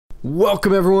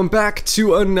Welcome everyone back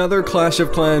to another Clash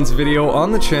of Clans video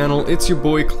on the channel. It's your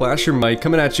boy Clasher Mike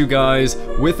coming at you guys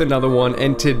with another one,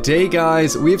 and today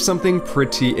guys we have something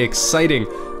pretty exciting.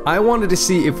 I wanted to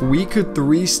see if we could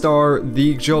 3-star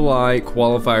the July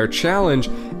Qualifier challenge,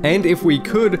 and if we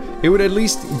could, it would at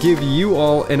least give you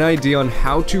all an idea on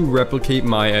how to replicate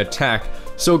my attack.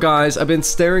 So guys, I've been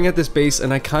staring at this base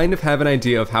and I kind of have an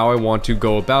idea of how I want to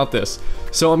go about this.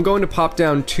 So I'm going to pop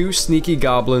down 2 sneaky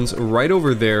goblins right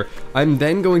over there. I'm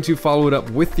then going to follow it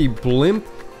up with the blimp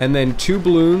and then 2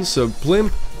 balloons. So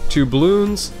blimp, 2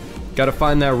 balloons. Gotta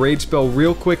find that rage spell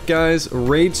real quick guys.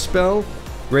 Rage spell.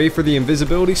 Ready for the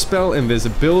invisibility spell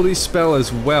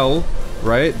as well,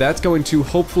 right? That's going to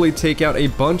hopefully take out a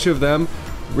bunch of them.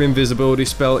 Invisibility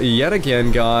spell yet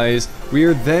again guys. We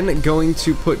are then going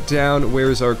to put down,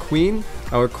 where's our queen?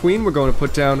 Our queen we're going to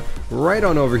put down right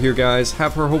on over here guys.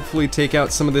 Have her hopefully take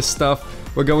out some of this stuff.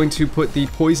 We're going to put the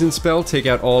poison spell, take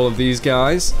out all of these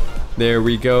guys. There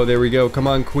we go, come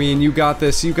on queen, you got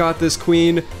this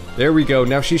queen. There we go.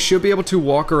 Now she should be able to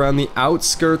walk around the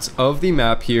outskirts of the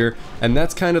map here, and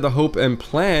that's kind of the hope and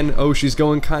plan. Oh, she's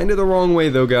going kind of the wrong way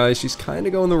though guys. She's kind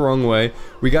of going the wrong way.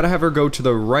 We gotta have her go to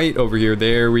the right over here.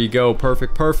 There we go.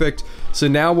 Perfect. So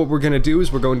now what we're gonna do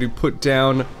is we're going to put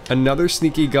down another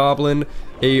sneaky goblin,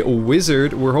 a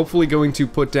wizard. We're hopefully going to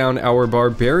put down our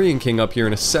barbarian king up here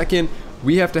in a second.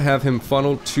 We have to have him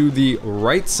funneled to the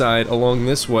right side along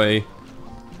this way.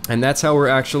 And that's how we're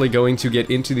actually going to get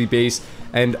into the base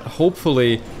and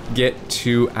hopefully get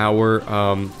to our,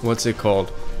 what's it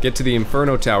called? Get to the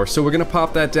Inferno Tower. So we're going to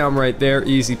pop that down right there.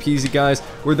 Easy peasy, guys.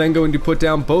 We're then going to put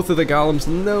down both of the golems.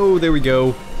 No, there we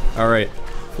go. Alright.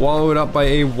 Follow it up by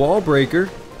a wall breaker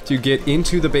to get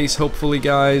into the base, hopefully,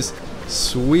 guys.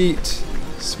 Sweet.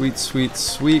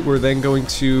 We're then going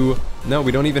to... No,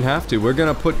 we don't even have to. We're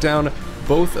going to put down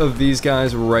both of these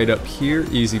guys right up here.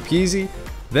 Easy peasy.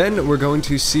 Then we're going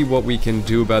to see what we can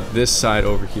do about this side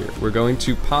over here. We're going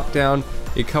to pop down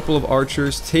a couple of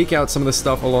archers, take out some of the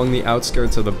stuff along the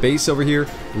outskirts of the base over here,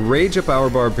 rage up our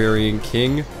barbarian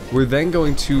king. We're then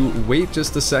going to wait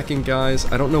just a second, guys.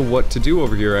 I don't know what to do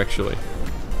over here, actually.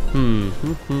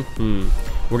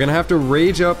 We're gonna have to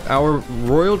rage up our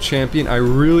royal champion. I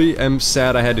really am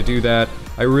sad I had to do that.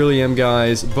 I really am,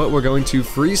 guys. But we're going to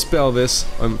free spell this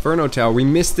Inferno Tower. We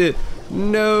missed it.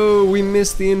 No, we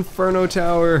missed the Inferno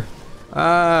Tower.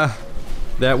 That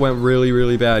went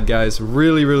really bad, guys.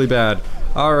 Really bad.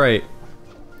 Alright.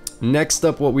 Next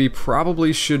up, what we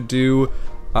probably should do...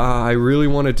 I really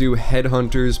want to do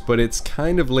Headhunters, but it's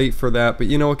kind of late for that. But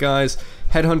you know what, guys?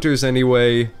 Headhunters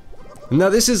anyway. Now,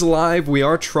 this is live. We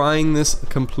are trying this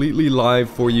completely live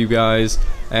for you guys.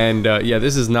 And, yeah,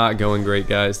 this is not going great,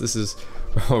 guys. This is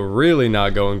really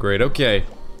not going great. Okay.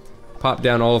 Pop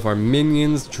down all of our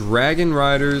minions, dragon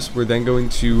riders. We're then going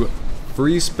to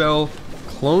free spell,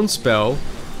 clone spell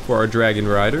for our dragon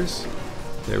riders.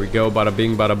 There we go, bada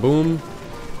bing, bada boom.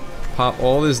 Pop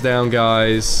all this down,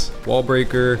 guys. Wall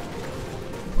breaker,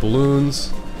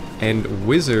 balloons, and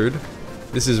wizard.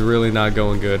 This is really not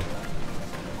going good.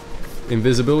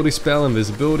 Invisibility spell.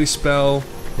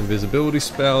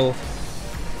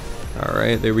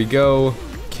 Alright, there we go.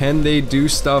 Can they do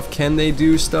stuff?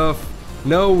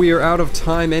 No, we are out of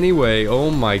time anyway. Oh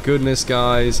my goodness,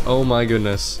 guys. Oh my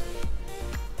goodness.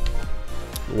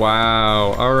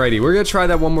 Wow. Alrighty, we're gonna try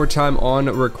that one more time on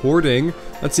recording.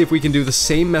 Let's see if we can do the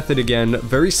same method again.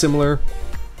 Very similar.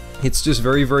 It's just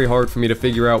very hard for me to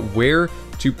figure out where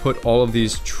to put all of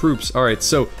these troops. Alright,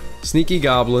 so sneaky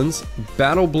goblins,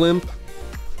 battle blimp,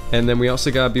 and then we also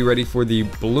gotta be ready for the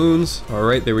balloons.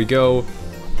 Alright, there we go.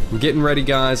 I'm getting ready,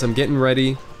 guys. I'm getting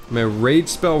ready. I'm gonna rage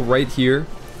spell right here.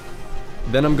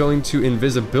 Then I'm going to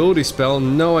invisibility spell.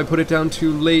 No, I put it down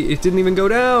too late. It didn't even go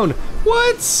down.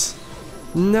 What?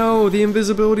 No, the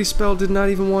invisibility spell did not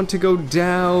even want to go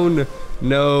down.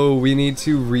 No, we need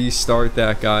to restart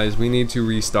that, guys. We need to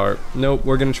restart. Nope,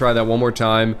 we're going to try that one more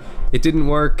time. It didn't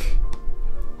work.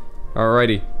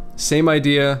 Alrighty. Same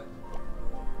idea.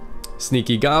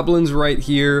 Sneaky goblins right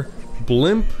here.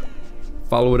 Blimp.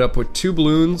 Follow it up with 2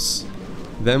 balloons.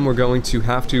 Then we're going to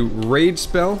have to rage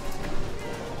spell.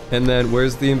 And then,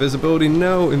 where's the invisibility?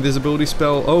 No, invisibility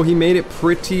spell. Oh, he made it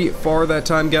pretty far that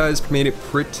time, guys. Made it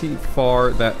pretty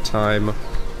far that time.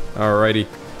 Alrighty.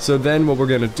 So then what we're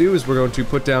going to do is we're going to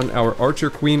put down our archer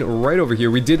queen right over here.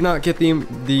 We did not get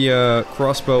the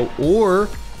crossbow or...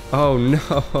 Oh,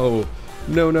 no.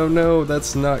 No.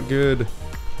 That's not good.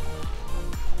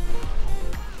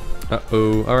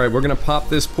 Uh-oh. Alright, we're going to pop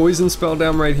this poison spell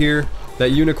down right here.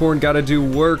 That unicorn got to do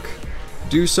work.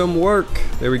 Do some work.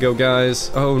 There we go,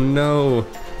 guys. Oh no.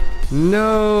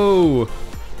 No.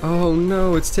 Oh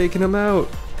no, it's taking him out.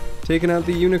 Taking out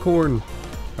the unicorn.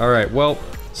 Alright, well,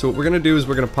 so what we're gonna do is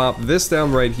we're gonna pop this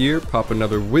down right here, pop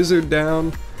another wizard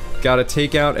down. Gotta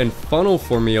take out and funnel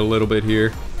for me a little bit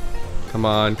here. Come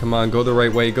on, go the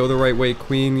right way,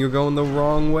 queen, you're going the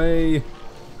wrong way.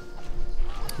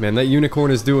 Man, that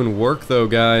unicorn is doing work though,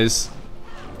 guys.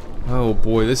 Oh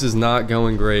boy, this is not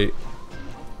going great.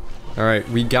 Alright,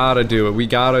 we gotta do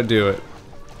it,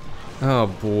 Oh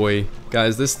boy.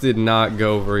 Guys, this did not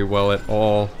go very well at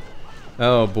all.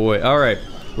 Oh boy, alright.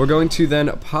 We're going to then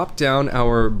pop down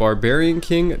our Barbarian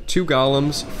King, 2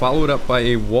 golems, followed up by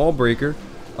a wall breaker.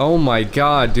 Oh my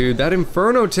god, dude, that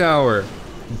Inferno Tower!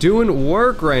 Doing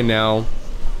work right now.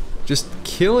 Just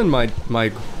killing my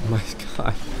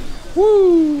god.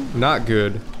 Woo! Not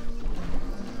good.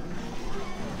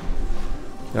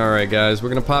 Alright guys, we're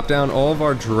gonna pop down all of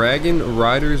our dragon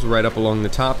riders right up along the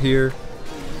top here.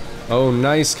 Oh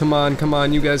nice, come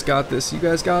on, you guys got this,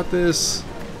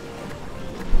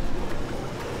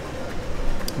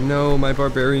 No, my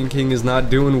Barbarian King is not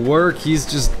doing work, he's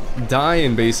just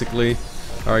dying basically.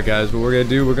 Alright guys, what we're gonna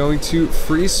do, we're going to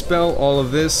freeze spell all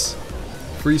of this.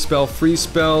 Freeze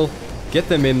spell. Get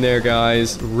them in there,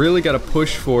 guys. Really gotta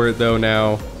push for it though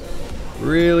now.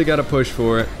 Really gotta push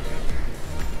for it.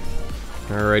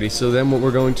 Alrighty, so then what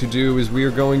we're going to do is we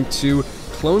are going to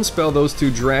clone spell those 2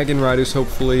 dragon riders,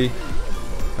 hopefully.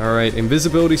 Alright,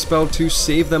 invisibility spell to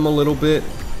save them a little bit.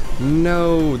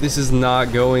 No, this is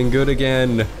not going good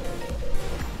again.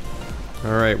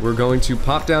 Alright, we're going to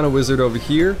pop down a wizard over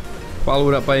here. Follow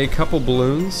it up by a couple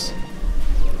balloons.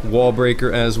 Wall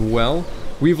breaker as well.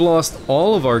 We've lost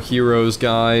all of our heroes,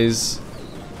 guys.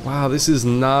 Wow, this is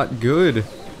not good.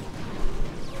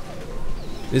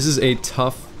 This is a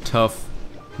tough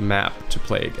map to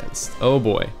play against. Oh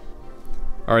boy.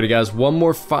 Alrighty guys, one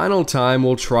more final time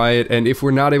we'll try it, and if we're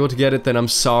not able to get it, then I'm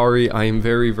sorry. I am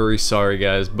very sorry,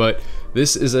 guys, but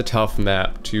this is a tough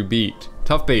map to beat.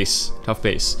 Tough base.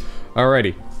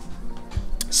 Alrighty.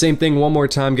 Same thing one more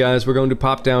time, guys. We're going to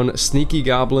pop down Sneaky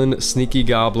Goblin,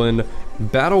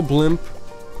 Battle Blimp,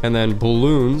 and then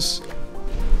Balloons.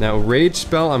 Now, Rage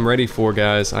Spell, I'm ready for,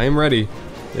 guys. I am ready.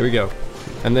 There we go.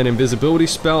 And then Invisibility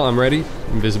Spell, I'm ready.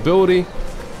 Invisibility.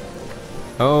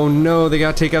 Oh no, they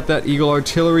gotta take out that Eagle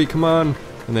Artillery, come on.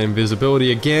 And then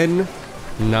Invisibility again.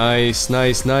 Nice.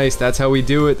 That's how we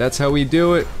do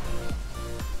it.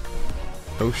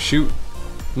 Oh shoot.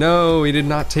 No, he did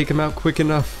not take him out quick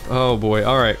enough. Oh boy,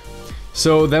 alright.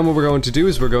 So then what we're going to do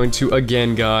is we're going to,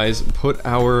 again guys, put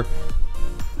our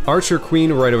Archer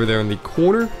Queen right over there in the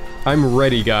corner. I'm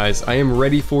ready, guys. I am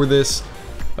ready for this.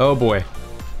 Oh boy.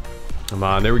 Come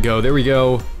on, there we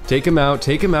go. Take him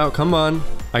out, come on.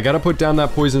 I gotta put down that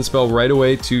poison spell right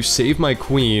away to save my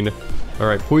queen.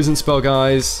 Alright, poison spell,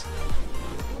 guys.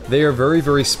 They are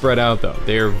very spread out, though.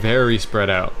 They are very spread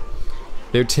out.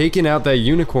 They're taking out that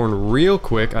unicorn real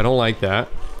quick. I don't like that.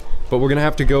 But we're gonna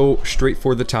have to go straight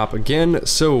for the top again.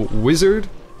 So, wizard.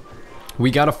 We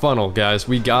gotta funnel, guys.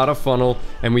 We gotta funnel,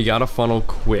 and we gotta funnel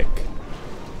quick.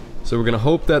 So we're gonna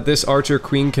hope that this Archer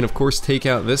Queen can, of course, take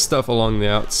out this stuff along the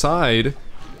outside.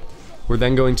 We're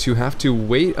then going to have to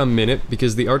wait a minute,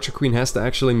 because the Archer Queen has to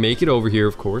actually make it over here,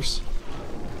 of course.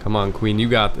 Come on, Queen, you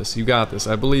got this.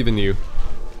 I believe in you.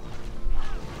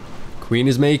 Queen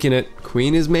is making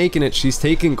it. She's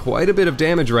taking quite a bit of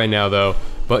damage right now, though.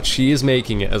 But she is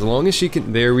making it. As long as she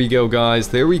can... There we go, guys.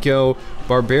 There we go.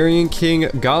 Barbarian King,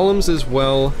 golems as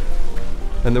well.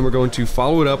 And then we're going to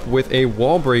follow it up with a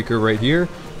wall breaker right here.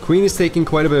 Queen is taking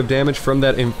quite a bit of damage from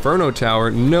that Inferno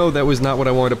Tower. No, that was not what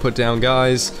I wanted to put down,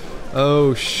 guys.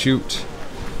 Oh, shoot.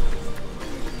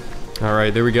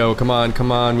 Alright, there we go. Come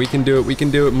on. We can do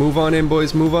it. Move on in,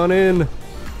 boys. Move on in.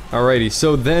 Alrighty,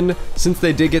 so then, since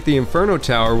they did get the Inferno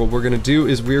Tower, what we're going to do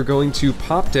is we're going to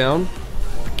pop down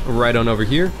right on over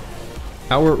here.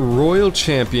 Our Royal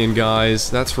Champion, guys.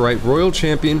 That's right, Royal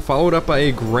Champion, followed up by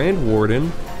a Grand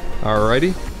Warden.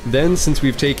 Alrighty. Then, since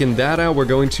we've taken that out, we're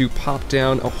going to pop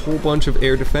down a whole bunch of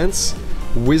air defense.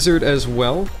 Wizard as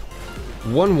well.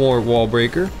 One more wall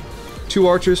breaker. 2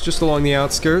 archers just along the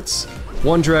outskirts.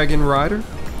 1 dragon rider.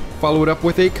 Follow it up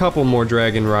with a couple more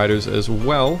dragon riders as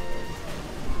well.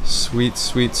 Sweet.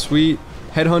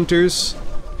 Headhunters.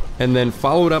 And then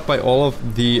followed up by all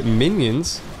of the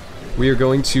minions. We are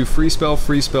going to free spell.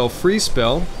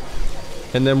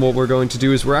 And then what we're going to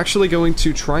do is we're actually going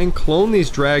to try and clone these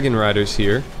dragon riders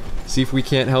here. See if we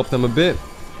can't help them a bit.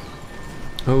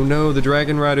 Oh no, the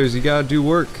dragon riders, you gotta do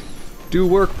work. Do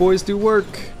work, boys, do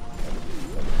work.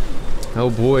 Oh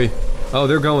boy. Oh,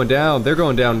 they're going down. They're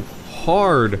going down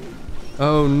hard.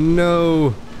 Oh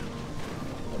no.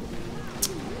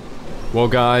 Well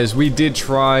guys, we did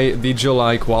try the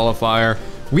July qualifier.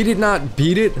 We did not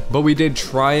beat it, but we did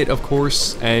try it, of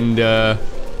course, and,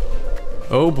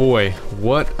 oh boy,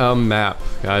 what a map,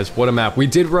 guys, what a map. We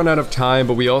did run out of time,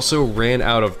 but we also ran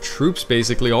out of troops,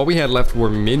 basically. All we had left were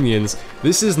minions.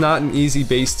 This is not an easy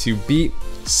base to beat.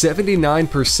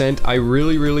 79%, I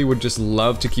really would just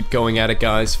love to keep going at it,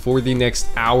 guys, for the next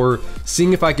hour,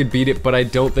 seeing if I could beat it, but I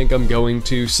don't think I'm going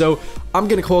to, so I'm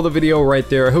gonna call the video right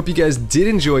there. I hope you guys did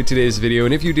enjoy today's video,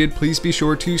 and if you did, please be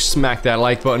sure to smack that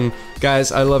like button.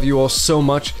 Guys, I love you all so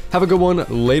much. Have a good one.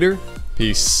 Later.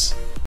 Peace.